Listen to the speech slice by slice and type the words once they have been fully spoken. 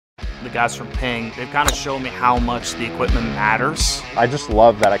the guys from Ping, they've kind of shown me how much the equipment matters. I just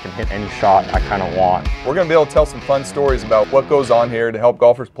love that I can hit any shot I kind of want. We're going to be able to tell some fun stories about what goes on here to help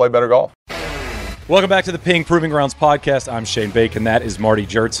golfers play better golf. Welcome back to the Ping Proving Grounds podcast. I'm Shane Bacon. That is Marty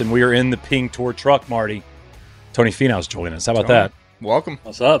Jertson. We are in the Ping Tour truck, Marty. Tony Finau's joining us. How about that? Welcome.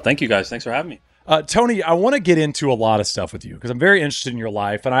 What's up? Thank you, guys. Thanks for having me. Tony, I want to get into a lot of stuff with you because I'm very interested in your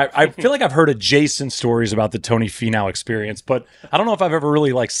life. And I feel like I've heard adjacent stories about the Tony Finau experience, but I don't know if I've ever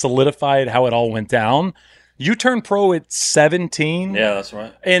really solidified how it all went down. You turned pro at 17. Yeah, that's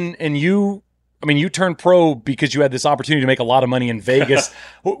right. And you turned pro because you had this opportunity to make a lot of money in Vegas.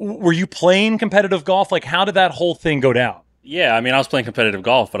 Were you playing competitive golf? How did that whole thing go down? Yeah, I was playing competitive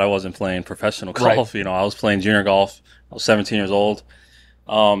golf, but I wasn't playing professional golf. Right. I was playing junior golf. I was 17 years old.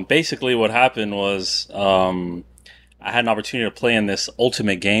 Basically, what happened was I had an opportunity to play in this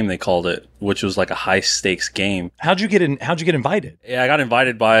ultimate game, they called it, which was like a high stakes game. How'd you get invited? Yeah, I got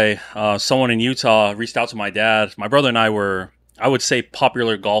invited by someone in Utah. Reached out to my dad. My brother and I were, I would say,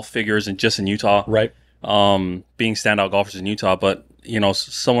 popular golf figures in Utah. Right. Being standout golfers in Utah, but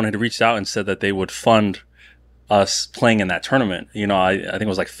someone had reached out and said that they would fund us playing in that tournament. I think it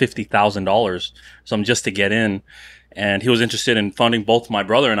was like $50,000, something just to get in. And he was interested in funding both my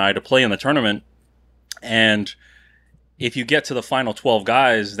brother and I to play in the tournament. And if you get to the final 12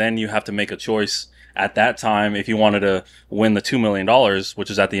 guys, then you have to make a choice at that time if you wanted to win the $2 million, which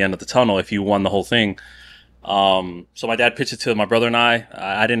is at the end of the tunnel if you won the whole thing. So my dad pitched it to my brother and I.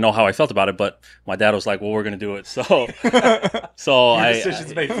 I didn't know how I felt about it, but my dad was like, well, we're going to do it. So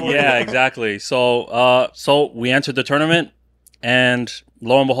Decisions made for you. Yeah, exactly. So we entered the tournament, and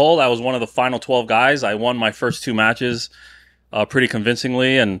lo and behold, I was one of the final 12 guys. I won my first two matches, pretty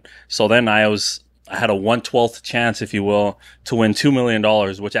convincingly. And so then I had a 1/12th chance, if you will, to win $2 million,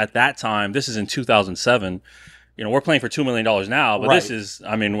 which at that time, this is in 2007. We're playing for $2 million now, but Right. This is,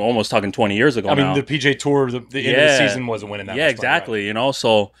 we're almost talking 20 years ago now. The PJ Tour, the end of the season wasn't winning that much. Yeah, exactly. Right?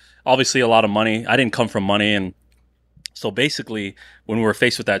 So obviously a lot of money. I didn't come from money. And so basically, when we were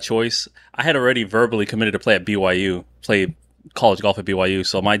faced with that choice, I had already verbally committed to play at BYU, play college golf at BYU.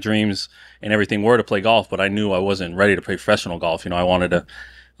 So my dreams and everything were to play golf, but I knew I wasn't ready to play professional golf. I wanted to.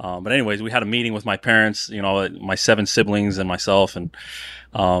 But anyways, we had a meeting with my parents, my 7 siblings and myself, and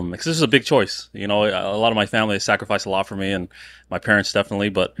because this is a big choice. A lot of my family has sacrificed a lot for me, and my parents definitely.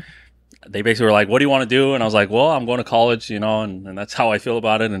 But they basically were like, "What do you want to do?" And I was like, "Well, I'm going to college, and that's how I feel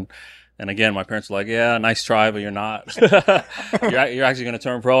about it." And again, my parents were like, "Yeah, nice try, but you're not. you're actually going to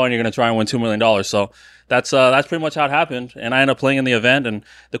turn pro, and you're going to try and win $2 million." So that's pretty much how it happened. And I ended up playing in the event. And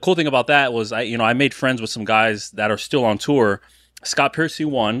the cool thing about that was, I made friends with some guys that are still on tour. Scott Piercy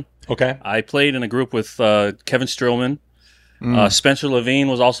won. Okay. I played in a group with Kevin Strillman. Spencer Levine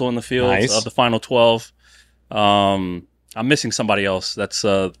was also in the field of the final 12. I'm missing somebody else that's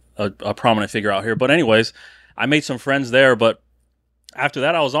a prominent figure out here. But anyways, I made some friends there. But after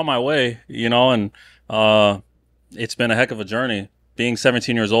that, I was on my way, and it's been a heck of a journey. Being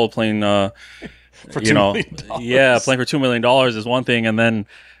 17 years old, playing for $2 million. Yeah, playing for $2 million is one thing. And then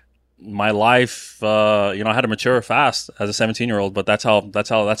my life, I had to mature fast as a 17-year-old, but that's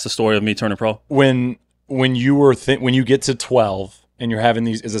the story of me turning pro. When you get to 12 and you're having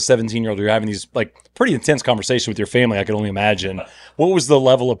these, as a 17-year-old, you're having these pretty intense conversations with your family, I can only imagine. What was the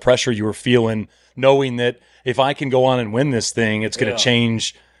level of pressure you were feeling, knowing that if I can go on and win this thing, it's going to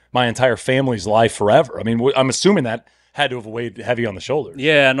change my entire family's life forever? I'm assuming that had to have weighed heavy on the shoulders.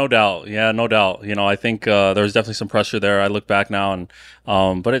 Yeah, no doubt. I think there was definitely some pressure there. I look back now,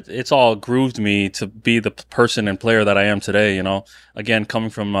 and but it's all grooved me to be the person and player that I am today. Again, coming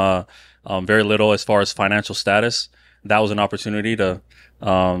from very little as far as financial status, that was an opportunity to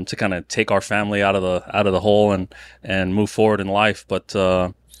kind of take our family out of the hole and move forward in life. But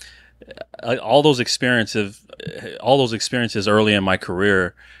all those experiences early in my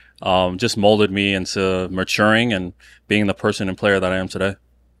career just molded me into maturing and being the person and player that I am today.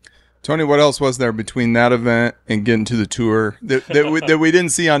 Tony, what else was there between that event and getting to the tour that we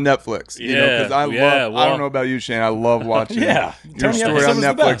didn't see on Netflix? Because I don't know about you, Shane. I love watching your story on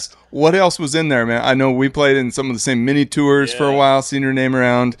Netflix. What else was in there, man? I know we played in some of the same mini tours for a while, senior name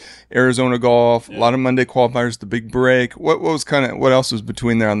around, Arizona Golf, a lot of Monday qualifiers, the big break. What else was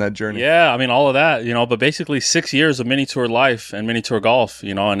between there on that journey? Yeah, all of that, but basically 6 years of mini tour life and mini tour golf,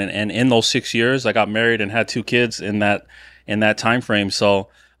 and in those 6 years, I got married and had 2 kids in that time frame. So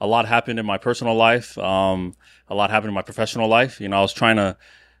a lot happened in my personal life. A lot happened in my professional life. I was trying to,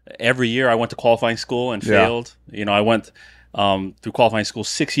 every year I went to qualifying school and failed. I went through qualifying school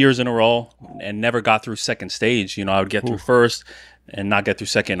 6 years in a row and never got through second stage. I would get through first and not get through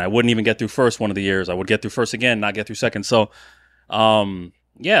second. I wouldn't even get through first one of the years. I would get through first again, not get through second. So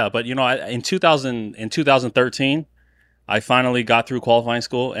Yeah, but in 2013, I finally got through qualifying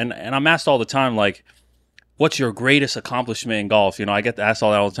school, and I'm asked all the time, like, what's your greatest accomplishment in golf? I get asked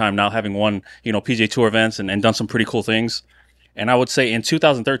all the time now, having won, PGA Tour events and done some pretty cool things. And I would say in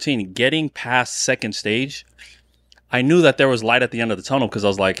 2013, getting past second stage, I knew that there was light at the end of the tunnel, because I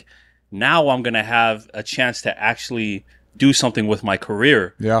was like, now I'm going to have a chance to actually do something with my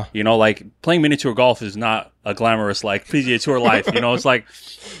career. Yeah. Like playing mini tour golf is not a glamorous like PGA Tour life. It's like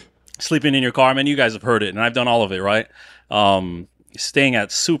sleeping in your car. I mean, you guys have heard it, and I've done all of it, right? Staying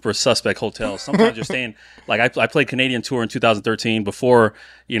at super suspect hotels. Sometimes you're staying, like I played Canadian Tour in 2013 before,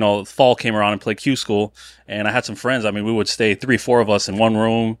 fall came around and played Q School. And I had some friends. I mean, we would stay 3-4 of us in one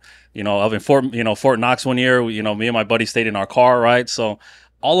room, up in Fort Knox one year, me and my buddy stayed in our car, right? So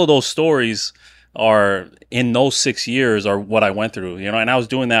all of those stories are in those 6 years are what I went through, and I was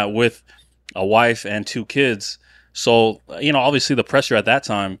doing that with a wife and 2 kids. So, obviously the pressure at that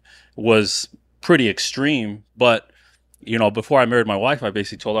time was pretty extreme, but before I married my wife, I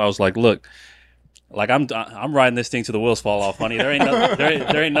basically told her, I was like, look, like I'm riding this thing till the wheels fall off, honey. There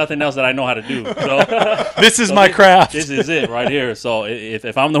ain't nothing else that I know how to do. So this is my craft. This is it right here. So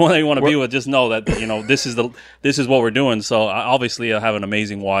if I'm the one that you want to be with, just know that this is what we're doing. So obviously I have an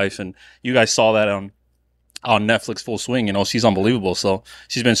amazing wife, and you guys saw that on Netflix Full Swing. She's unbelievable. So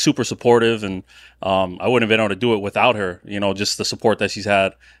she's been super supportive, and I wouldn't have been able to do it without her. Just the support that she's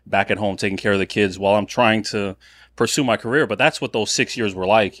had back at home, taking care of the kids while I'm trying to pursue my career. But that's what those 6 years were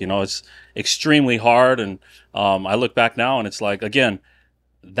like. It's extremely hard, and I look back now and it's like, again,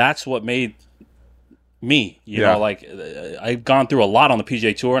 that's what made me. Like I've gone through a lot on the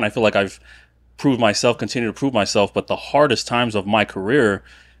PGA Tour, and I feel like I've proved myself, continue to prove myself. But the hardest times of my career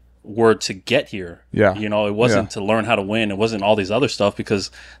were to get here. Yeah. It wasn't to learn how to win. It wasn't all these other stuff,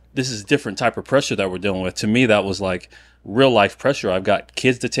 because this is a different type of pressure that we're dealing with. To me, that was like real life pressure. I've got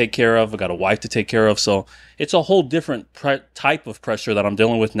kids to take care of. I've got a wife to take care of. So it's a whole different type of pressure that I'm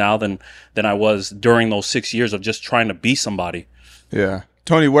dealing with now than I was during those 6 years of just trying to be somebody. Yeah.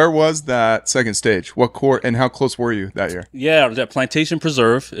 Tony, where was that second stage? What court, and how close were you that year? Yeah, I was at Plantation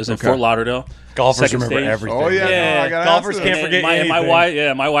Preserve. Is in Fort Lauderdale. Golfers Second remember stage. everything. Oh yeah, no, golfers can't forget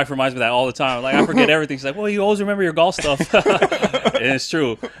anything. My wife reminds me of that all the time. Like I forget everything. She's like, "Well, you always remember your golf stuff," and it's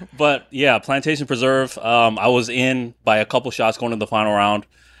true. But yeah, Plantation Preserve. I was in by a couple shots going to the final round,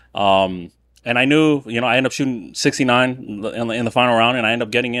 and I knew, I ended up shooting 69 in the final round, and I ended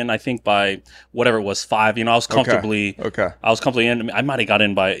up getting in, I think, by whatever it was, 5. I was comfortably, I was comfortably in. I might have got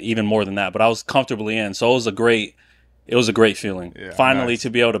in by even more than that, but I was comfortably in. So it was a great feeling. Yeah, finally, nice. to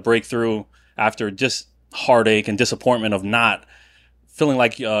be able to break through after just heartache and disappointment of not feeling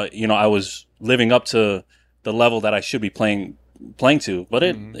like, I was living up to the level that I should be playing to. But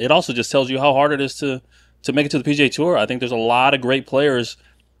it also just tells you how hard it is to make it to the PGA Tour. I think there's a lot of great players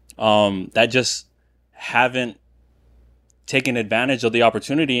that just haven't taken advantage of the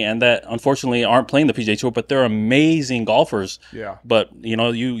opportunity, and that unfortunately aren't playing the PGA Tour, but they're amazing golfers. Yeah. But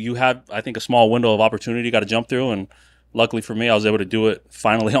you have, I think, a small window of opportunity you got to jump through, and luckily for me, I was able to do it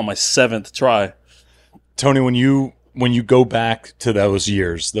finally on my 7th try. Tony, when you go back to those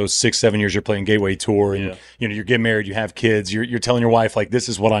years, those 6-7 years you're playing Gateway Tour, and you're getting married, you have kids, you're telling your wife, like, this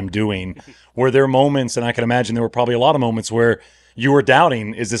is what I'm doing. Were there moments, and I can imagine there were probably a lot of moments where you were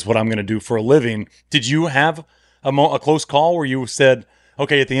doubting, is this what I'm going to do for a living? Did you have a close call where you said,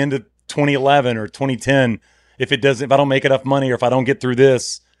 okay, at the end of 2011 or 2010, if I don't make enough money, or if I don't get through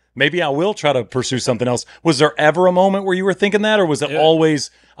this, maybe I will try to pursue something else? Was there ever a moment where you were thinking that, or was it always,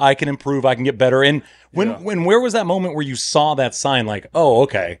 I can improve, I can get better? And where was that moment where you saw that sign, like, oh,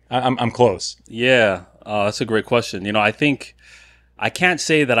 okay, I'm close? Yeah, that's a great question. I think I can't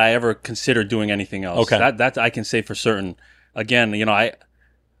say that I ever considered doing anything else. Okay. That I can say for certain. Again,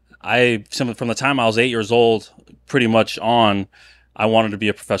 I from the time I was 8 years old, pretty much on, I wanted to be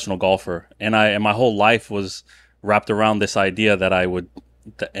a professional golfer, and my whole life was wrapped around this idea that I would,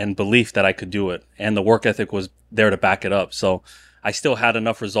 and belief that I could do it, and the work ethic was there to back it up. So I still had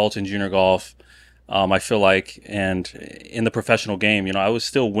enough results in junior golf, I feel like, and in the professional game, I was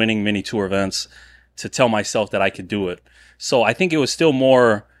still winning mini tour events to tell myself that I could do it. So I think it was still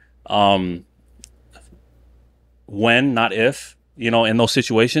more when, not if, in those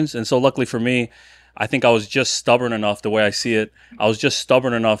situations. And so luckily for me, I think I was just stubborn enough, the way I see it. I was just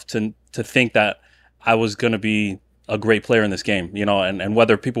stubborn enough to think that I was going to be a great player in this game, and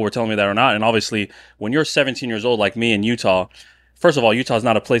whether people were telling me that or not. And obviously, when you're 17 years old like me in Utah, first of all, Utah is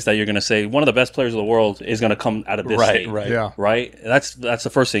not a place that you're going to say one of the best players of the world is going to come out of this state. Right. Yeah. Right. That's the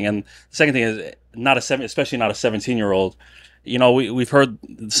first thing. And the second thing is especially not a 17-year-old. We've heard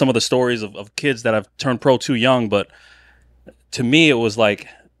some of the stories of kids that have turned pro too young, but to me, it was like,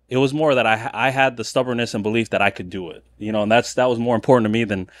 it was more that I had the stubbornness and belief that I could do it, you know, and that was more important to me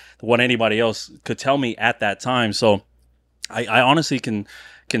than what anybody else could tell me at that time. So I honestly can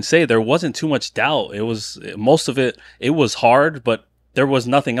say there wasn't too much doubt. It was, most of it was hard, but there was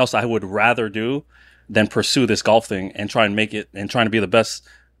nothing else I would rather do than pursue this golf thing and try and make it and trying to be the best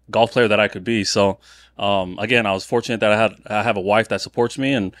golf player that I could be. So again, I was fortunate that I have a wife that supports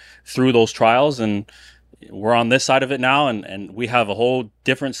me and through those trials, and we're on this side of it now, and we have a whole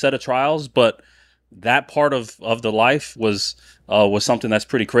different set of trials, but that part of the life was something that's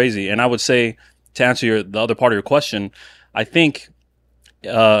pretty crazy. And I would say, to answer the other part of your question, I think,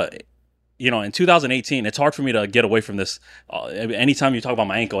 you know, in 2018, it's hard for me to get away from this. Anytime you talk about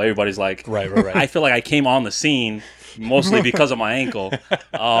my ankle, everybody's like, right. I feel like I came on the scene mostly because of my ankle.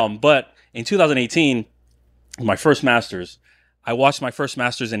 But in 2018, my first Masters, I watched my first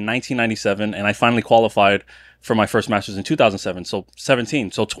Masters in 1997, and I finally qualified for my first Masters in 2007. So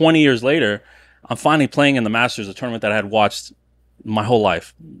 17. So 20 years later, I'm finally playing in the Masters, a tournament that I had watched my whole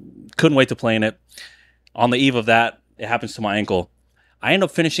life. Couldn't wait to play in it. On the eve of that, it happens to my ankle. I end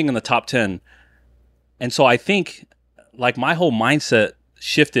up finishing in the top 10. And so I think, like, my whole mindset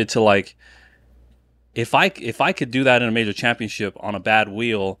shifted to, like, if I could do that in a major championship on a bad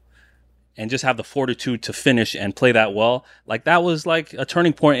wheel and just have the fortitude to finish and play that well, like, that was like a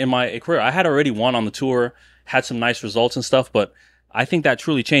turning point in my career. I had already won on the tour, had some nice results and stuff, but I think that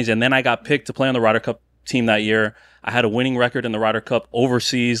truly changed. And then I got picked to play on the Ryder Cup team that year. I had a winning record in the Ryder Cup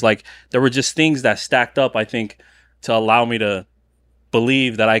overseas. Like, there were just things that stacked up, I think, to allow me to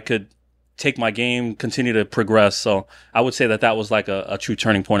believe that I could take my game, continue to progress. So I would say that was like a true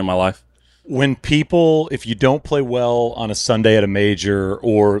turning point in my life. When people, if you don't play well on a Sunday at a major,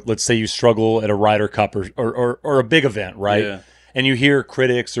 or let's say you struggle at a Ryder Cup or a big event, right? Yeah. And you hear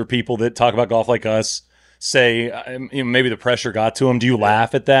critics or people that talk about golf like us say, you know, maybe the pressure got to them. Do you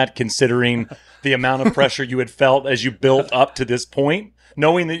laugh at that, considering the amount of pressure you had felt as you built up to this point,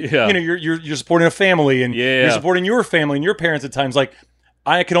 knowing that you know you're supporting a family and you're supporting your family and your parents at times? Like,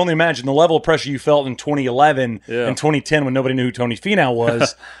 I can only imagine the level of pressure you felt in 2011 and 2010 when nobody knew who Tony Finau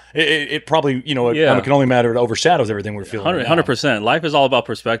was. it probably, you know, it can only matter. It overshadows everything we're feeling. 100%. Life is all about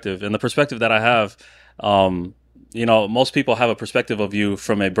perspective, and the perspective that I have, you know, most people have a perspective of you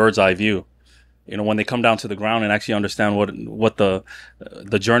from a bird's eye view. You know, when they come down to the ground and actually understand what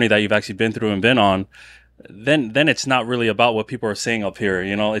the journey that you've actually been through and been on, then it's not really about what people are saying up here.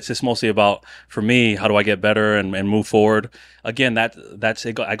 You know, it's just mostly about, for me, how do I get better and move forward. Again, that's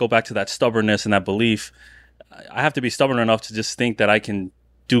it. I go back to that stubbornness and that belief. I have to be stubborn enough to just think that I can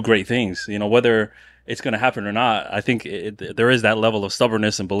do great things, you know, whether it's going to happen or not. I think there is that level of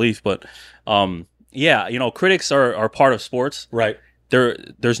stubbornness and belief, but yeah, you know, critics are part of sports. Right.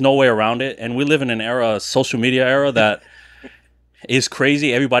 There's no way around it. And we live in an era, a social media era, that is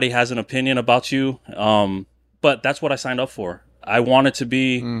crazy. Everybody has an opinion about you. But that's what I signed up for. I wanted to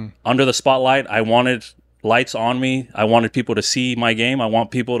be under the spotlight. I wanted lights on me. I wanted people to see my game. I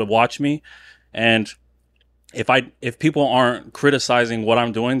want people to watch me. And if people aren't criticizing what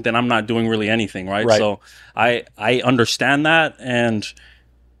I'm doing, then I'm not doing really anything, right? So I understand that, and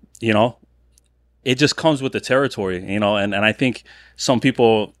you know, it just comes with the territory, you know, and I think some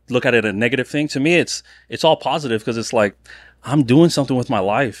people look at it a negative thing. To me, it's all positive, because it's like, I'm doing something with my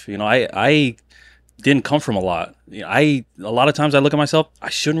life. You know, I didn't come from a lot. You know, a lot of times I look at myself, I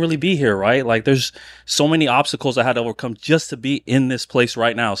shouldn't really be here, right? Like, there's so many obstacles I had to overcome just to be in this place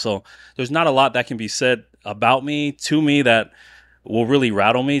right now. So there's not a lot that can be said about me, to me, that will really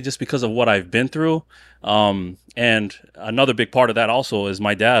rattle me, just because of what I've been through. And another big part of that also is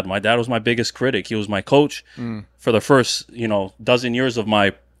my dad. My dad was my biggest critic. He was my coach for the first, you know, dozen years of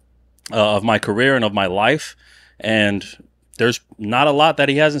my career and of my life. And there's not a lot that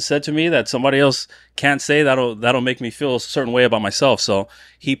he hasn't said to me that somebody else can't say that'll make me feel a certain way about myself. So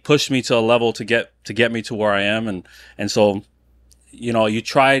he pushed me to a level to get me to where I am. And so, you know, you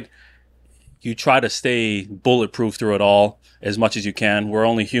try to stay bulletproof through it all as much as you can. We're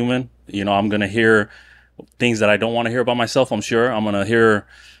only human. You know, I'm going to hear things that I don't want to hear about myself, I'm sure. I'm going to hear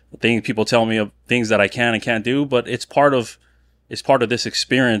things people tell me of things that I can and can't do, but it's part of this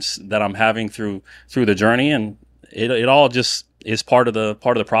experience that I'm having through the journey, and it all just is part of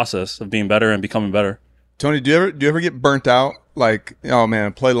the process of being better and becoming better. Tony, do you ever get burnt out? Like, oh man, I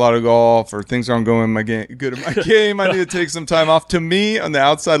played a lot of golf, or things aren't going good in my game. I need to take some time off. To me, on the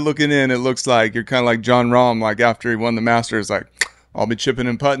outside looking in, it looks like you're kind of like John Rahm, like after he won the Masters, like, I'll be chipping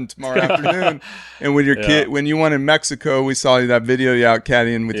and putting tomorrow afternoon. And when when you won in Mexico, we saw that video you out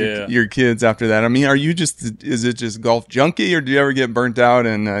caddying with your kids after that. I mean, is it just golf junkie, or do you ever get burnt out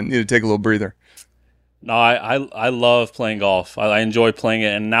and need to take a little breather? No, I love playing golf. I enjoy playing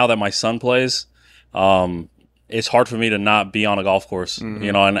it, and now that my son plays, it's hard for me to not be on a golf course.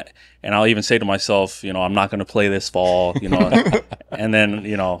 You know, and I'll even say to myself, you know, I'm not going to play this fall. You know, and then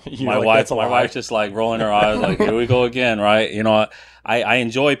my wife's just like rolling her eyes, like, here we go again, right? You know, I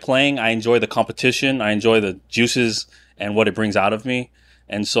enjoy playing. I enjoy the competition. I enjoy the juices and what it brings out of me.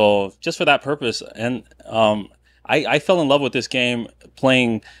 And so, just for that purpose, and I fell in love with this game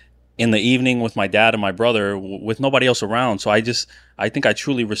playing in the evening with my dad and my brother with nobody else around. So I think I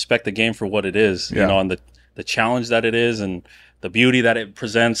truly respect the game for what it is, you know, and the challenge that it is and the beauty that it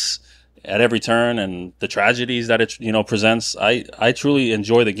presents at every turn and the tragedies that it, presents. I truly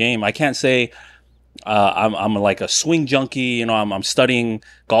enjoy the game. I can't say I'm like a swing junkie, I'm studying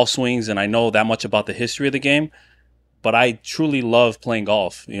golf swings and I know that much about the history of the game, but I truly love playing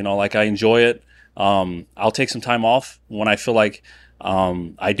golf. Like I enjoy it. I'll take some time off when I feel like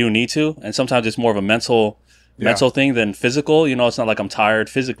I do need to, and sometimes it's more of a mental thing than physical. It's not like I'm tired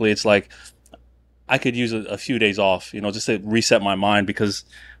physically. It's like I could use a few days off, just to reset my mind, because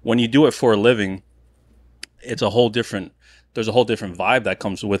when you do it for a living, there's a whole different vibe that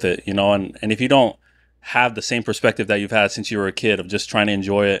comes with it, and if you don't have the same perspective that you've had since you were a kid of just trying to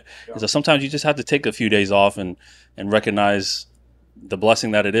enjoy it, so sometimes you just have to take a few days off and recognize the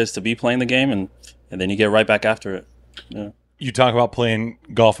blessing that it is to be playing the game, and then you get right back after it. Yeah. You talk about playing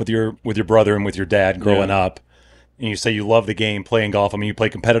golf with your brother and with your dad growing up, and you say you love the game, playing golf. I mean, you play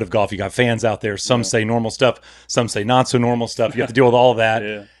competitive golf. You got fans out there. Some say normal stuff. Some say not so normal stuff. You have to deal with all of that.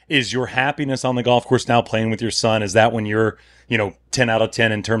 Yeah. Is your happiness on the golf course now playing with your son? Is that when you're, 10 out of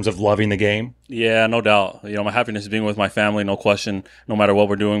 10 in terms of loving the game? Yeah, no doubt. My happiness is being with my family, no question, no matter what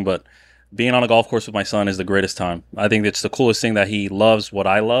we're doing. But being on a golf course with my son is the greatest time. I think it's the coolest thing that he loves what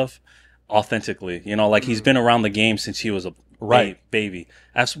I love authentically. Like he's been around the game since he was a baby.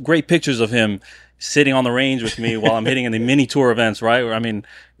 I have some great pictures of him sitting on the range with me while I'm hitting in the mini tour events, right? I mean,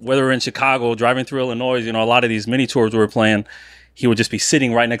 whether we're in Chicago, driving through Illinois, a lot of these mini tours we were playing, he would just be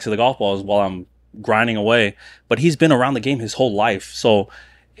sitting right next to the golf balls while I'm grinding away. But he's been around the game his whole life. So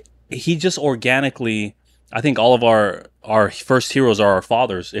he just organically, I think all of our first heroes are our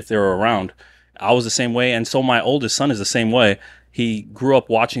fathers, if they're around. I was the same way. And so my oldest son is the same way. He grew up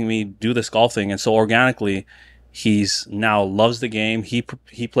watching me do this golf thing. And so organically, he's now loves the game. He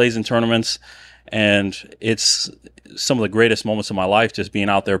plays in tournaments, and it's some of the greatest moments of my life just being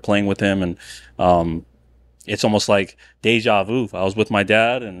out there playing with him. And it's almost like deja vu. I was with my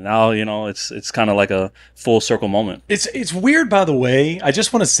dad, and now it's kind of like a full circle moment. It's weird, by the way. I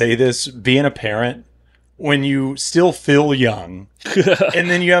just want to say this: being a parent, when you still feel young, and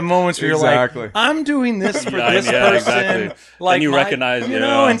then you have moments where you're like, I'm doing this for this person. Exactly. Like, and you recognize,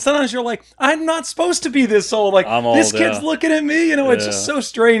 and sometimes you're like, I'm not supposed to be this old. Like, this kid's looking at me. It's just so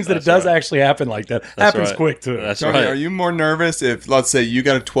strange that it does actually happen like that. Happens quick, too. That's Tony, are you more nervous if, let's say, you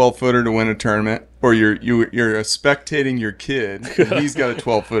got a 12-footer to win a tournament, or you're spectating your kid, and he's got a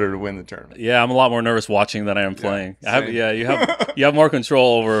 12-footer to win the tournament? Yeah, I'm a lot more nervous watching than I am playing. You have more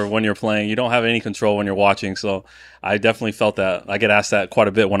control over when you're playing. You don't have any control when you're watching. So I definitely felt that. I get asked that quite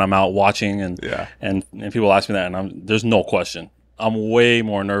a bit when I'm out watching, and people ask me that, and there's no question. I'm way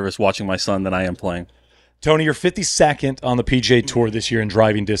more nervous watching my son than I am playing. Tony, you're 52nd on the PGA Tour this year in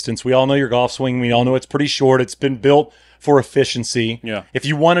driving distance. We all know your golf swing. We all know it's pretty short. It's been built for efficiency. Yeah. If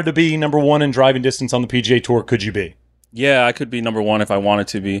you wanted to be number one in driving distance on the PGA Tour, could you be? Yeah, I could be number one if I wanted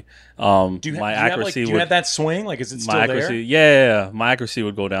to be. Do you have that swing? Like, is it still there? Yeah, my accuracy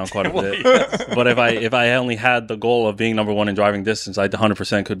would go down quite a bit. But if I only had the goal of being number one in driving distance, I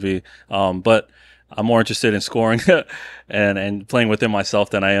 100% could be. But I'm more interested in scoring and playing within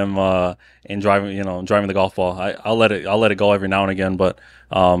myself than I am in driving. Driving the golf ball. I'll let it go every now and again, but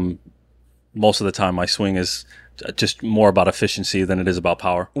most of the time my swing is just more about efficiency than it is about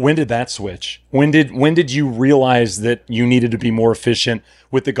power. When did that switch? When did you realize that you needed to be more efficient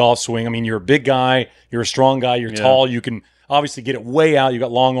with the golf swing? I mean, you're a big guy, you're a strong guy, you're tall, you can obviously get it way out, you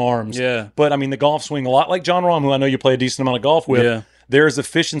got long arms. Yeah. But I mean, the golf swing, a lot like John Rahm, who I know you play a decent amount of golf with, there's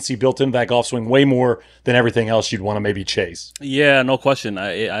efficiency built into that golf swing way more than everything else you'd want to maybe chase. Yeah, no question.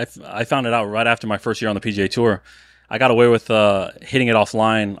 I found it out right after my first year on the PGA Tour. I got away with hitting it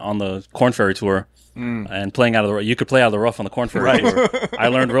offline on the Korn Ferry Tour. And playing out of the rough. You could play out of the rough on the Korn Ferry Tour. I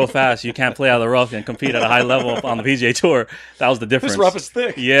learned real fast you can't play out of the rough and compete at a high level on the PGA Tour. That was the difference. This rough is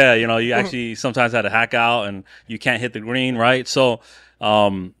thick. Yeah, you actually sometimes had to hack out and you can't hit the green, right? So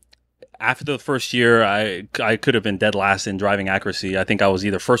after the first year, I could have been dead last in driving accuracy. I think I was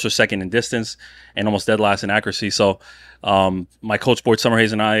either first or second in distance and almost dead last in accuracy. So my coach, Boyd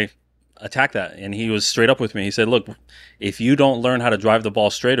Summerhays, and I attack that. And he was straight up with me. He said, look, if you don't learn how to drive the ball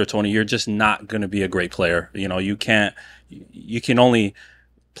straighter, Tony, you're just not going to be a great player. You can only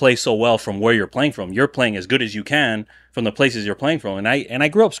play so well from where you're playing from. You're playing as good as you can from the places you're playing from. And I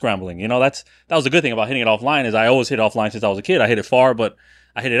grew up scrambling. That was the good thing about hitting it offline is I always hit offline since I was a kid. I hit it far, but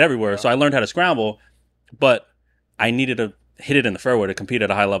I hit it everywhere. Yeah. So I learned how to scramble, but I needed to hit it in the fairway to compete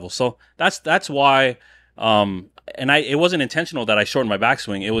at a high level. So that's why, it wasn't intentional that I shortened my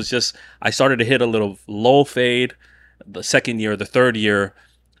backswing. It was just, I started to hit a little low fade the second year, the third year,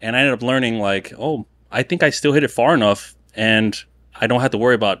 and I ended up learning like, oh, I think I still hit it far enough and I don't have to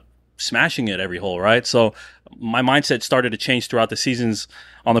worry about smashing it every hole, right? So my mindset started to change throughout the seasons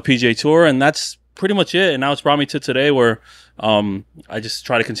on the PGA Tour, and that's pretty much it. And now it's brought me to today where I just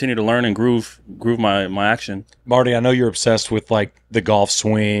try to continue to learn and groove my action. Marty, I know you're obsessed with like the golf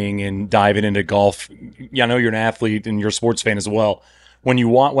swing and diving into golf. Yeah, I know you're an athlete and you're a sports fan as well. When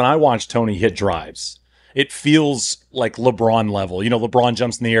I watch Tony hit drives, it feels like LeBron level. LeBron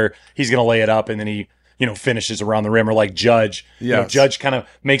jumps in the air, he's going to lay it up, and then he finishes around the rim, or like Judge. Yes. Judge kind of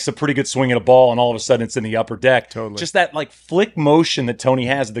makes a pretty good swing at a ball, and all of a sudden it's in the upper deck. Totally. Just that like flick motion that Tony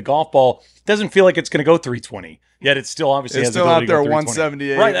has at the golf ball doesn't feel like it's going to go 320. Yet it's still obviously has still the out ability there, to go 320.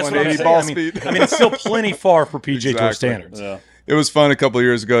 178, right, that's 180 what I'm ball saying. speed. I mean, it's still plenty far for PGA Tour standards. Yeah. It was fun a couple of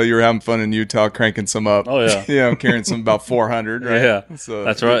years ago. You were having fun in Utah, cranking some up. Oh, yeah. Carrying some about 400, right? Yeah, so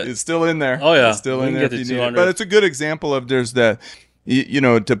that's right. It's still in there. Oh, yeah. It's still in there if you need it. 200. But it's a good example of there's that,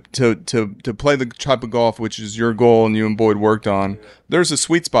 to play the type of golf, which is your goal and you and Boyd worked on, there's a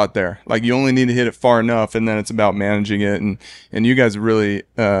sweet spot there. Like you only need to hit it far enough, and then it's about managing it. And you guys really,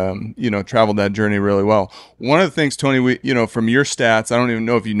 traveled that journey really well. One of the things, Tony, from your stats, I don't even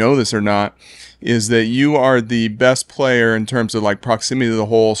know if you know this or not, is that you are the best player in terms of like proximity to the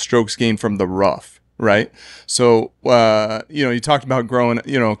hole, strokes gained from the rough. Right. So, you talked about growing,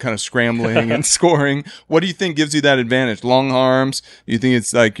 kind of scrambling and scoring. What do you think gives you that advantage? Long arms? Do you think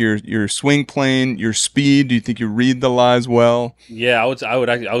it's like your swing plane, your speed? Do you think you read the lies well? Yeah, I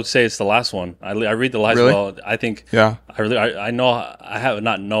would say it's the last one. I read the lies really? well. I think. Yeah. I know I have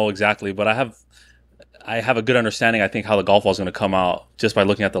not know exactly, but I have a good understanding. I think how the golf ball is going to come out just by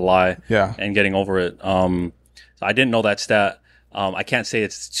looking at the lie. Yeah. And getting over it. So I didn't know that stat. I can't say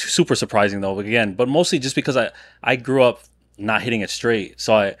it's super surprising though, but mostly just because I grew up not hitting it straight.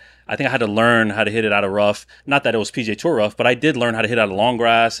 So I think I had to learn how to hit it out of rough. Not that it was PGA Tour rough, but I did learn how to hit out of long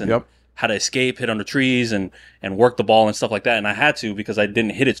grass and how to escape, hit under trees and work the ball and stuff like that. And I had to because I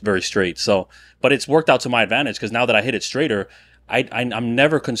didn't hit it very straight. So, but it's worked out to my advantage because now that I hit it straighter, I'm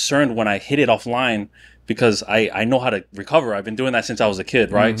never concerned when I hit it offline because I know how to recover. I've been doing that since I was a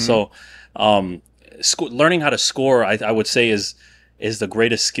kid, right? Mm-hmm. So, learning how to score, I would say is the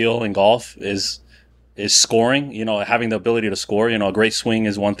greatest skill in golf is scoring, having the ability to score. A great swing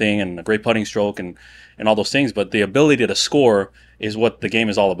is one thing and a great putting stroke and all those things. But the ability to score is what the game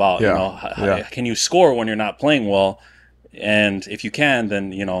is all about. Yeah. Can you score when you're not playing well? And if you can, then,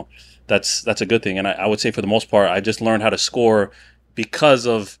 that's a good thing. And I would say for the most part, I just learned how to score because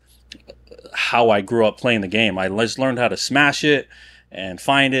of how I grew up playing the game. I just learned how to smash it and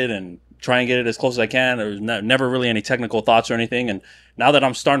find it and try and get it as close as I can. There's never really any technical thoughts or anything. And now that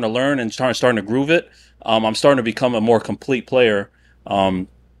I'm starting to learn and starting to groove it, I'm starting to become a more complete player. And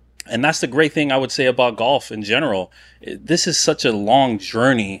that's the great thing I would say about golf in general. This is such a long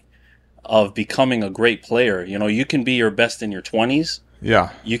journey of becoming a great player. You can be your best in your 20s.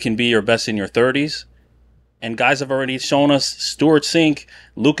 Yeah. You can be your best in your 30s. And guys have already shown us, Stuart Sink,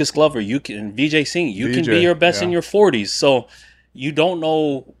 Lucas Glover, Vijay Singh, you can be your best in your 40s. So you don't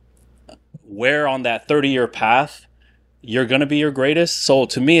know where on that 30-year path you're going to be your greatest. So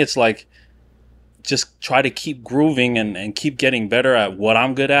to me, it's like just try to keep grooving and keep getting better at what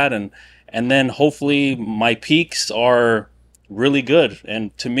I'm good at. And then hopefully my peaks are really good.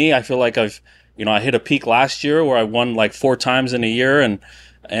 And to me, I feel like I hit a peak last year where I won like 4 times in a year. And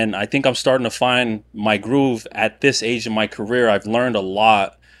I think I'm starting to find my groove at this age in my career. I've learned a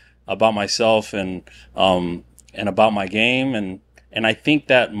lot about myself and about my game. And I think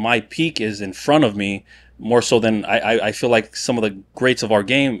that my peak is in front of me more so than I feel like some of the greats of our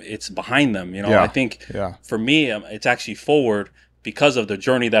game, it's behind them. I think for me, it's actually forward because of the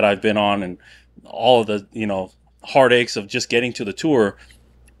journey that I've been on and all of the, heartaches of just getting to the tour.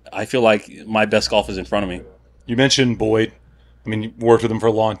 I feel like my best golf is in front of me. You mentioned Boyd. I mean, you worked with him for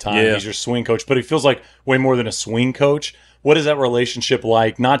a long time. Yeah. He's your swing coach, but he feels like way more than a swing coach. What is that relationship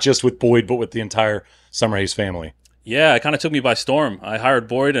like, not just with Boyd, but with the entire Summerhays family? Yeah, it kind of took me by storm. I hired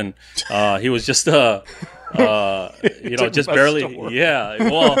Boyd, and he was just, just barely. Storm. Yeah,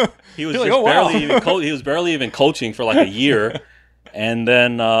 well, he was just barely even. He was barely even coaching for like a year, And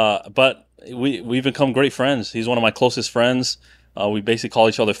then, but we've become great friends. He's one of my closest friends. We basically call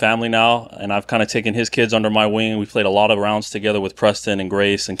each other family now, and I've kind of taken his kids under my wing. We played a lot of rounds together with Preston and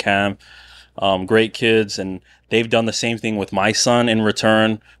Grace and Cam. Great kids, and they've done the same thing with my son in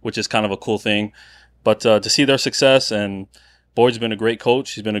return, which is kind of a cool thing. But to see their success, and Boyd's been a great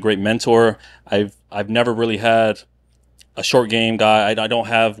coach. He's been a great mentor. I've never really had a short game guy. I don't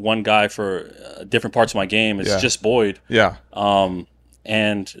have one guy for different parts of my game. It's just Boyd. Yeah.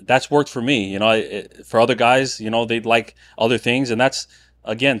 And that's worked for me. For other guys, they'd like other things. And that's,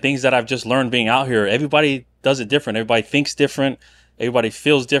 again, things that I've just learned being out here. Everybody does it different. Everybody thinks different. Everybody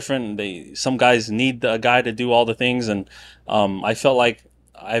feels different. Some guys need a guy to do all the things. And I've felt like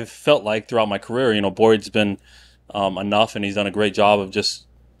throughout my career, Boyd's been enough, and he's done a great job of just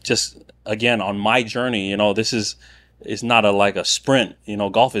again, on my journey, this is not like a sprint.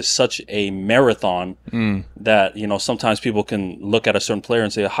 Golf is such a marathon that, sometimes people can look at a certain player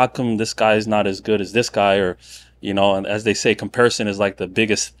and say, how come this guy is not as good as this guy? Or, and as they say, comparison is like the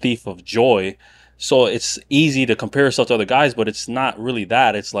biggest thief of joy. So it's easy to compare yourself to other guys, but it's not really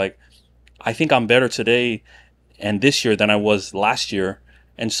that. It's like, I think I'm better today and this year than I was last year.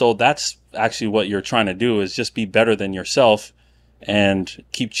 And so that's actually what you're trying to do, is just be better than yourself and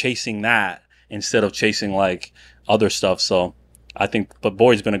keep chasing that instead of chasing like other stuff. So I think, but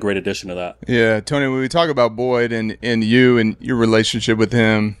Boyd's been a great addition to that. Yeah, Tony, when we talk about Boyd and you and your relationship with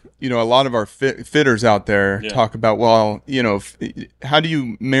him, a lot of our fitters out there talk about, well, how do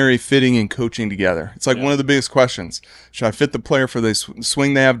you marry fitting and coaching together? It's like one of the biggest questions. Should I fit the player for the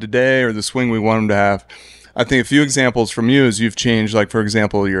swing they have today or the swing we want them to have? I think a few examples from you is you've changed, like, for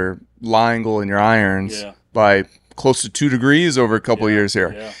example, your lie angle and your irons by close to 2 degrees over a couple of years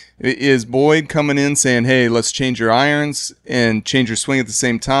here. Yeah. Is Boyd coming in saying, hey, let's change your irons and change your swing at the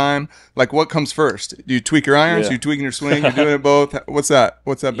same time? Like, what comes first? Do you tweak your irons? Are you tweaking your swing? You're doing it both? What's that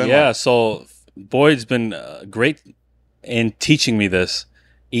been like? Yeah, so Boyd's been great in teaching me this.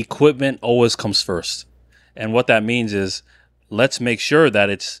 Equipment always comes first. And what that means is, let's make sure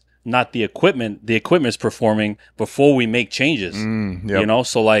that it's not the equipment is performing before we make changes.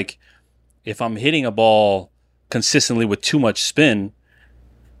 So like, if I'm hitting a ball consistently with too much spin,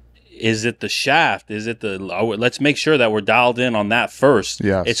 is it the shaft? Is it let's make sure that we're dialed in on that first.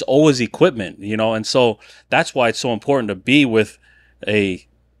 Yes. It's always equipment, and so that's why it's so important to be with a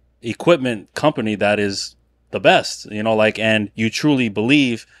equipment company that is the best, and you truly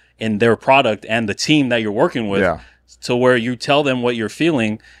believe in their product and the team that you're working with, to where you tell them what you're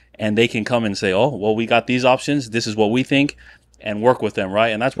feeling and they can come and say, oh, well, we got these options. This is what we think, and work with them, right?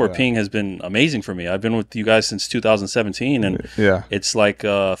 And that's where Ping has been amazing for me. I've been with you guys since 2017, and it's like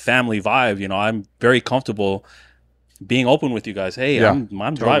a family vibe. I'm very comfortable being open with you guys. Hey,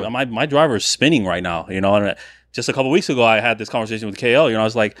 my driver is spinning right now, and just a couple of weeks ago, I had this conversation with KL. I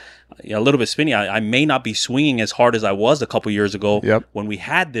was like, a little bit spinny. I may not be swinging as hard as I was a couple of years ago when we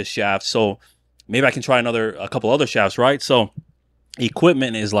had this shaft. So maybe I can try a couple other shafts, right? So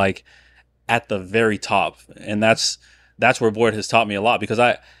equipment is like at the very top, and that's where Boyd has taught me a lot, because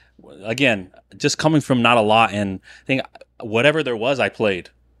again, just coming from not a lot, and I think whatever there was, I played.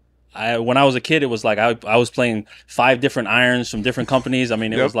 When I was a kid, it was like I was playing 5 different irons from different companies. I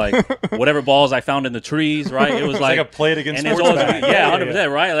mean, it was like whatever balls I found in the trees, right? It was like a play it against sports bag.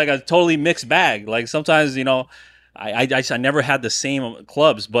 100%, right? Like a totally mixed bag. Like sometimes, I never had the same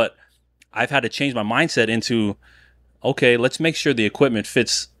clubs, but I've had to change my mindset into, okay, let's make sure the equipment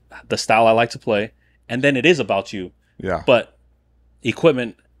fits the style I like to play, and then it is about you. Yeah. But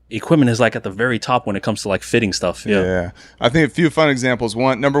equipment is like at the very top when it comes to like fitting stuff. Yeah. I think a few fun examples.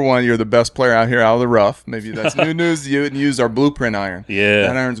 Number one, you're the best player out here out of the rough. Maybe that's new news to you, and use our blueprint iron. Yeah.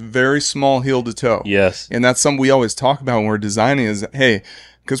 That iron's very small heel to toe. Yes. And that's something we always talk about when we're designing is, hey,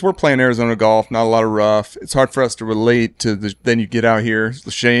 because we're playing Arizona golf, not a lot of rough. It's hard for us to relate to then you get out here.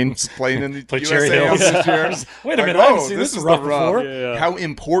 Shane's playing in the USA Hills this year. Wait a minute, I haven't seen this rough before. Yeah. How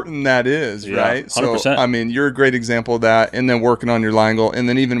important that is, right? 100%. So, I mean, you're a great example of that. And then working on your lie angle. And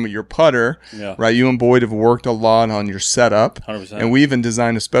then even with your putter, right? You and Boyd have worked a lot on your setup. 100%. And we even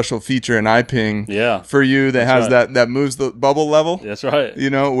designed a special feature in iPing for you that has that moves the bubble level. That's right.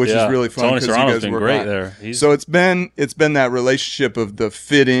 Which is really fun. Tony Serrano's been great there. So it's been that relationship of the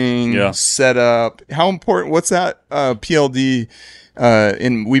fitting, setup. How important? What's that PLD?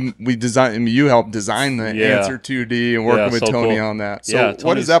 And we design. You helped design the Answer 2D and working with Tony on that. So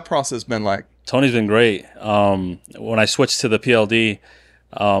what has that process been like? Tony's been great. When I switched to the PLD,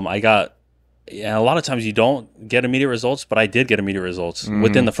 I got. Yeah, a lot of times you don't get immediate results, but I did get immediate results.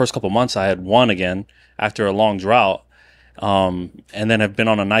 Within the first couple of months, I had won again after a long drought, and then I've been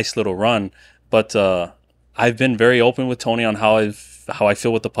on a nice little run. But I've been very open with Tony on how I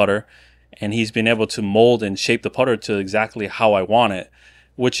feel with the putter, and he's been able to mold and shape the putter to exactly how I want it,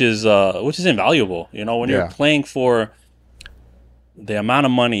 which is invaluable. You know, when you're playing for the amount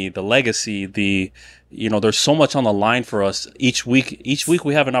of money, the legacy, there's so much on the line for us each week. Each week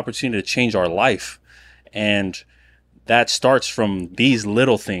we have an opportunity to change our life, and that starts from these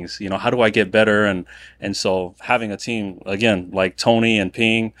little things. You know, how do I get better? And so having a team again like Tony and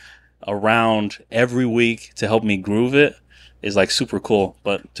Ping around every week to help me groove it is like super cool.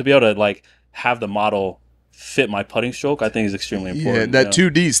 But to be able to like have the model fit my putting stroke, I think is extremely important. Yeah, that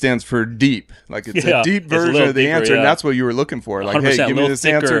 2D stands for deep. Like it's a deep version of the answer, and that's what you were looking for. Like, hey, give me this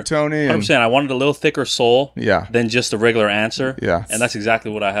thicker answer, Tony. 100%. I wanted a little thicker sole than just a regular answer. Yeah. And that's exactly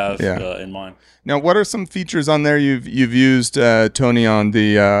what I have in mind. Now, what are some features on there you've used, Tony, on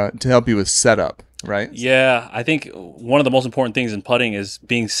the to help you with setup, right? Yeah, I think one of the most important things in putting is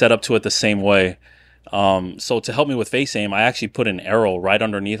being set up to it the same way. So to help me with face aim, I actually put an arrow right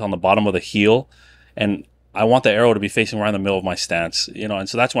underneath on the bottom of the heel, and I want the arrow to be facing right in the middle of my stance, you know, and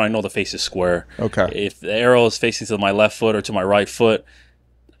so that's when I know the face is square. Okay. If the arrow is facing to my left foot or to my right foot,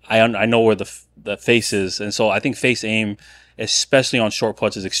 I know where the face is, and so I think face aim, especially on short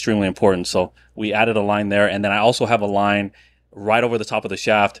putts, is extremely important. So we added a line there, and then I also have a line right over the top of the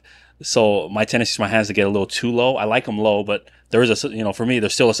shaft. So my tendency is my hands to get a little too low. I like them low, but there is for me,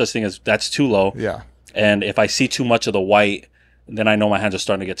 there's still a such thing as that's too low. Yeah. And if I see too much of the white, then I know my hands are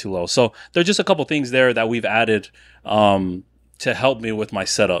starting to get too low. So there's just a couple things there that we've added to help me with my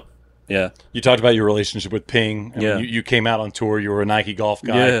setup. Yeah. You talked about your relationship with Ping. And you came out on tour. You were a Nike Golf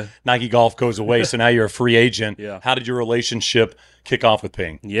guy. Yeah. Nike Golf goes away, so now you're a free agent. Yeah. How did your relationship kick off with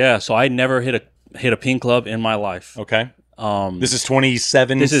Ping? Yeah. So I never hit a Ping club in my life. Okay. This is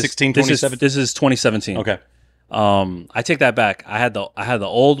 2017. This is 2017. Okay. I take that back. I had the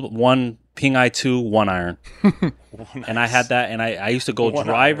old one Ping I2 1 iron, and I had that, and I used to go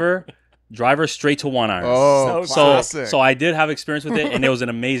driver straight to 1 iron. Oh, classic. So I did have experience with it, and it was an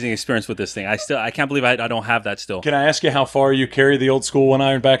amazing experience with this thing. I can't believe I don't have that still. Can I ask you how far you carried the old school 1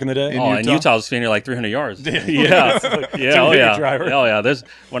 iron back in the day? In Utah I was spinning like 300 yards. Yeah. Oh yeah. Driver. Oh yeah.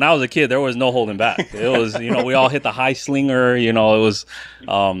 When I was a kid, there was no holding back. It was, we all hit the high slinger. It was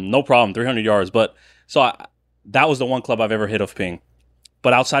no problem, 300 yards. But that was the one club I've ever hit of Ping.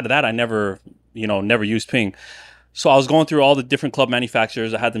 But outside of that, I never used Ping. So I was going through all the different club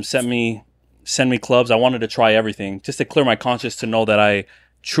manufacturers. I had them send me clubs. I wanted to try everything just to clear my conscience, to know that I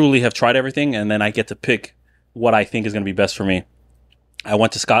truly have tried everything, and then I get to pick what I think is going to be best for me. I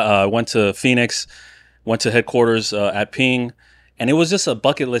went to Phoenix, went to headquarters at Ping, and it was just a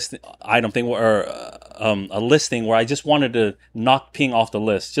bucket list item thing, or a listing where I just wanted to knock Ping off the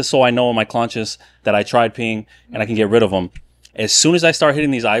list, just so I know in my conscience that I tried Ping and I can get rid of them. As soon as I start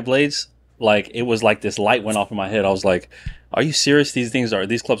hitting these eye blades, like it was like this light went off in my head. I was like, "Are you serious?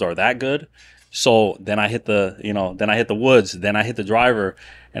 These clubs are that good?" So then I hit the woods, then I hit the driver,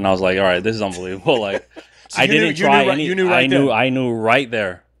 and I was like, "All right, this is unbelievable!" Like so I knew right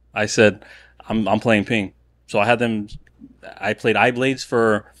there. I said, "I'm playing Ping." So I had them. I played eye blades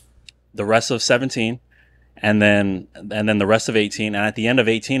for the rest of 17, and then the rest of 18, and at the end of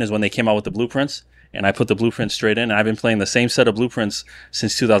 18 is when they came out with the blueprints. And I put the blueprints straight in, and I've been playing the same set of blueprints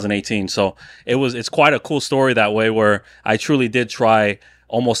since 2018. So it's quite a cool story that way, where I truly did try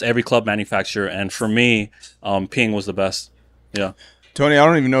almost every club manufacturer, and for me, Ping was the best. Yeah. Tony, I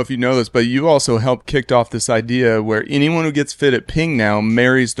don't even know if you know this, but you also helped kicked off this idea where anyone who gets fit at Ping now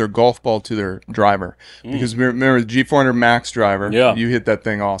marries their golf ball to their driver. Because remember the G400 Max driver? Yeah. You hit that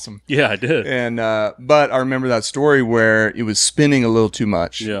thing awesome. Yeah, I did. And but I remember that story where it was spinning a little too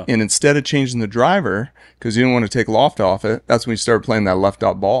much. Yeah. And instead of changing the driver, because you didn't want to take loft off it, that's when you started playing that left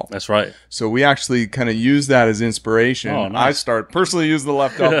out ball. That's right. So we actually kind of use that as inspiration. Oh, nice. I start personally use the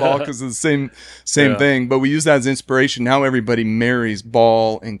left out ball because it's the same thing, but we use that as inspiration. Now everybody marries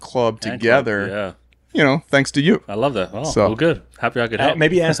ball and club together. Yeah. Thanks to you. I love that. Oh, well, good. Happy I could help.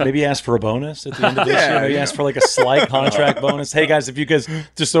 Maybe ask for a bonus at the end of this year. Maybe ask for like a slight contract bonus. Hey guys, if you guys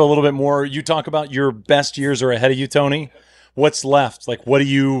just throw a little bit more, you talk about your best years are ahead of you, Tony. What's left? Like, do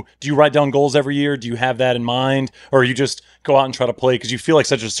you write down goals every year? Do you have that in mind? Or you just go out and try to play because you feel like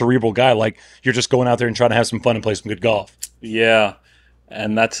such a cerebral guy, like you're just going out there and trying to have some fun and play some good golf? Yeah.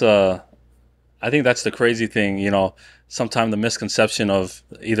 And that's, I think that's the crazy thing, sometimes the misconception of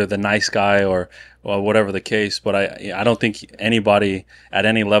either the nice guy or whatever the case. But I don't think anybody at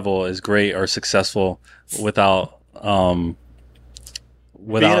any level is great or successful without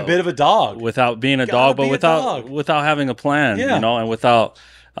being a bit of a dog, without being a dog, but without having a plan, and without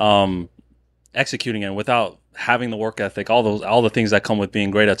executing it, without having the work ethic, all the things that come with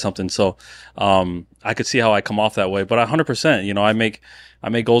being great at something. So I could see how I come off that way. But 100%, you know, I make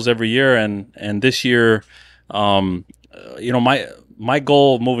goals every year, and this year, you know, my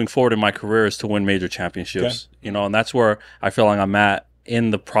goal moving forward in my career is to win major championships. Okay. You know, and that's where I feel like I'm at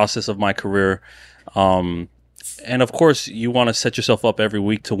in the process of my career. And of course, you want to set yourself up every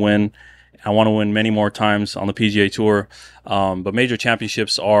week to win. I want to win many more times on the PGA Tour. But major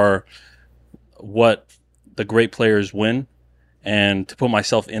championships are what the great players win. And to put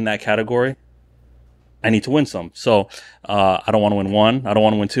myself in that category, I need to win some. So I don't want to win one. I don't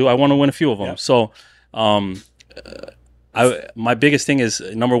want to win two. I want to win a few of them. Yeah. So my biggest thing is,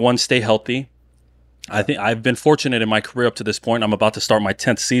 number one, stay healthy. I think I've been fortunate in my career up to this point. I'm about to start my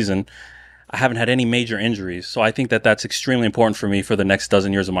 10th season. I haven't had any major injuries. So I think that that's extremely important for me for the next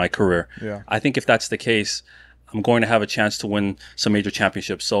dozen years of my career. Yeah. I think if that's the case, I'm going to have a chance to win some major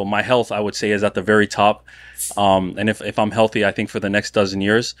championships. So my health, I would say, is at the very top. And if I'm healthy, I think for the next dozen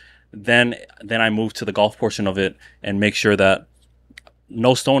years, then I move to the golf portion of it and make sure that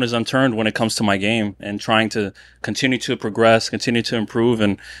no stone is unturned when it comes to my game, and trying to continue to progress, continue to improve,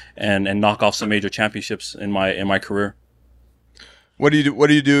 and knock off some major championships in my career. What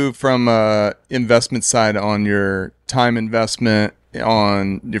do you do from investment side on your time investment,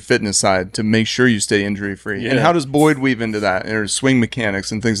 on your fitness side, to make sure you stay injury free? Yeah. And how does Boyd weave into that, or swing mechanics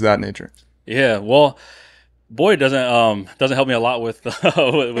and things of that nature? Yeah, well, Boyd doesn't help me a lot with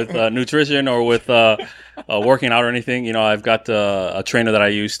nutrition or with working out or anything. You know, I've got a trainer that I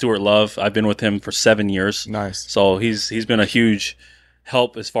use, Stuart Love. I've been with him for 7 years. Nice. So he's been a huge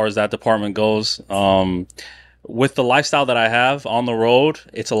help as far as that department goes. With the lifestyle that I have on the road,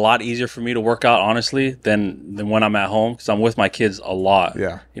 it's a lot easier for me to work out, honestly, than when I'm at home, because I'm with my kids a lot.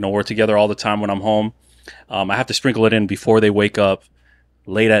 Yeah. You know, we're together all the time when I'm home. I have to sprinkle it in before they wake up,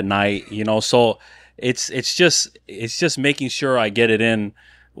 late at night, you know, so it's just making sure I get it in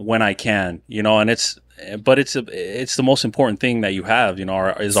when I can, you know, and it's the most important thing that you have, you know,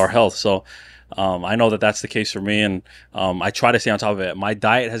 is our health. So I know that that's the case for me, and I try to stay on top of it. My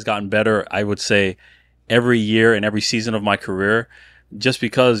diet has gotten better, I would say, every year and every season of my career, just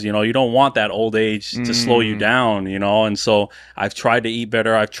because, you know, you don't want that old age to slow you down, you know. And so I've tried to eat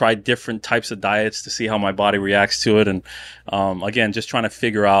better. I've tried different types of diets to see how my body reacts to it. And again, just trying to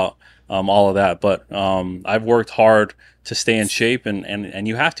figure out all of that. But I've worked hard to stay in shape, and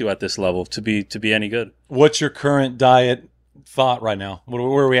you have to at this level to be any good. What's your current diet thought right now? Where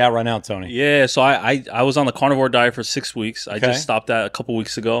are we at right now, Tony? Yeah, so I was on the carnivore diet for 6 weeks. I just stopped that a couple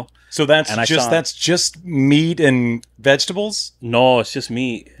weeks ago. So that's just meat and vegetables? No, it's just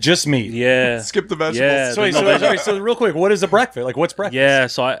meat. Just meat. Yeah. Skip the vegetables. Yeah. So real quick, what is a breakfast? Like, what's breakfast? Yeah,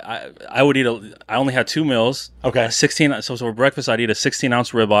 so I would eat I only had 2 meals. Okay. 16. So for breakfast, I'd eat a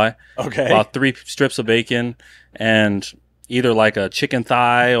 16-ounce ribeye. Okay. About 3 strips of bacon, and either like a chicken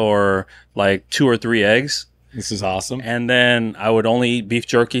thigh or like 2 or 3 eggs. This is awesome. And then I would only eat beef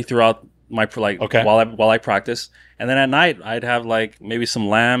jerky throughout my while I practice. And then at night I'd have like maybe some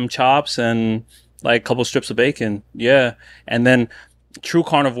lamb chops and like a couple strips of bacon. Yeah. And then true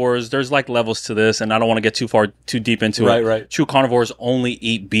carnivores, there's like levels to this, and I don't want to get too deep into it. Right. True carnivores only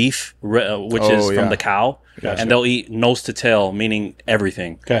eat beef, which is from the cow, Gotcha. and they'll eat nose to tail, meaning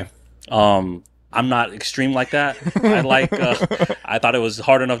everything. Okay. I'm not extreme like that. I thought it was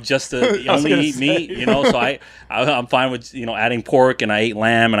hard enough just to only eat meat, you know. So I'm fine with, you know, adding pork, and I ate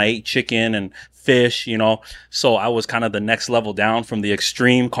lamb, and I ate chicken and fish, you know. So I was kind of the next level down from the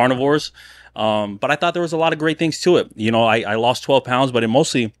extreme carnivores. But I thought there was a lot of great things to it. You know, I lost 12 pounds, but it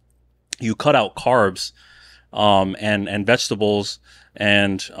mostly, you cut out carbs, and vegetables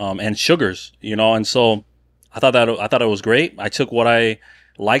and sugars, you know. And so I thought it was great. I took what I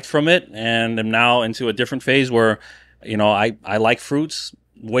liked from it, and am now into a different phase where, you know, I like fruits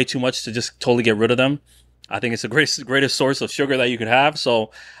way too much to just totally get rid of them. I think it's the greatest source of sugar that you could have.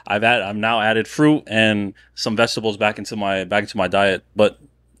 So I've now added fruit and some vegetables back into my diet. But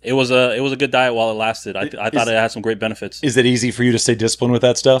it was a good diet while it lasted. I thought it had some great benefits. Is it easy for you to stay disciplined with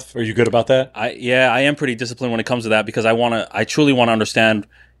that stuff? Are you good about that? I am pretty disciplined when it comes to that, because I truly want to understand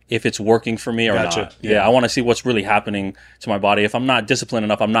if it's working for me or not. Yeah, I want to see what's really happening to my body. If I'm not disciplined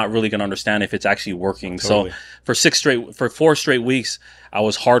enough, I'm not really going to understand if it's actually working. Totally. So for 4 straight weeks, I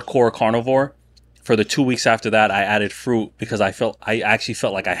was hardcore carnivore. For the 2 weeks after that, I added fruit because I actually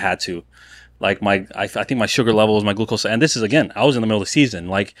felt like I had to. Like I think my sugar levels, my glucose, and this is, again, I was in the middle of the season.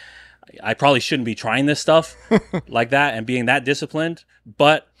 Like, I probably shouldn't be trying this stuff like that and being that disciplined,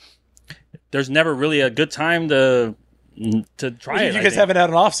 but there's never really a good time to try it. You guys haven't had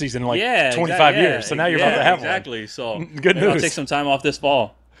an off season in 25 years, so now you're about to have one. Exactly. So good news. I'll take some time off this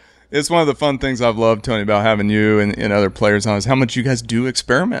fall. It's one of the fun things I've loved, Tony, about having you and other players on is how much you guys do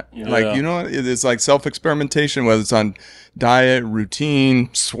experiment. Yeah. Like, you know, it's like self-experimentation, whether it's on diet, routine,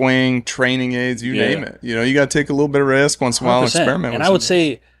 swing, training aids, you name it. You know, you got to take a little bit of risk once in a while and experiment. And I would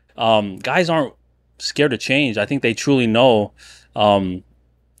say guys aren't scared to change. I think they truly know.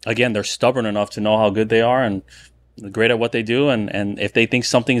 Again, they're stubborn enough to know how good they are and great at what they do. And if they think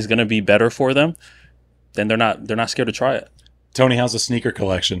something is going to be better for them, then they're not scared to try it. Tony, how's the sneaker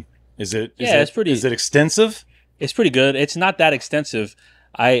collection? It's pretty. Is it extensive? It's pretty good. It's not that extensive.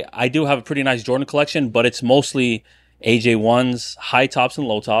 I do have a pretty nice Jordan collection, but it's mostly AJ1s, high tops and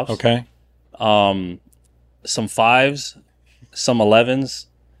low tops. Okay. Some 5s, some 11s.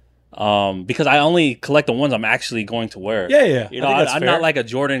 Because I only collect the ones I'm actually going to wear. Yeah. You know, I'm not like a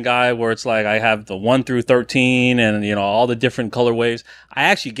Jordan guy where it's like I have the 1 through 13 and, you know, all the different colorways. I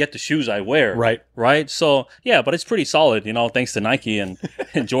actually get the shoes I wear. Right. So, yeah, but it's pretty solid, you know, thanks to Nike and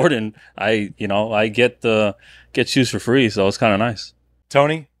Jordan. I get shoes for free. So it's kind of nice.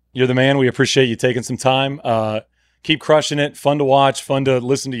 Tony, you're the man. We appreciate you taking some time. Keep crushing it. Fun to watch. Fun to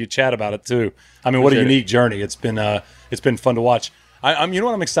listen to you chat about it too. I mean, what a unique journey. It's been fun to watch. You know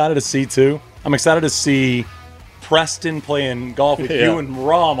what I'm excited to see too? I'm excited to see Preston playing golf with you and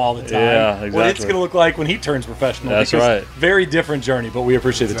Rom all the time. Yeah, exactly. What it's going to look like when he turns professional. That's right. Very different journey, but we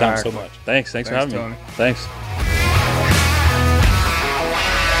appreciate the time so much. Thanks for having me. Thanks.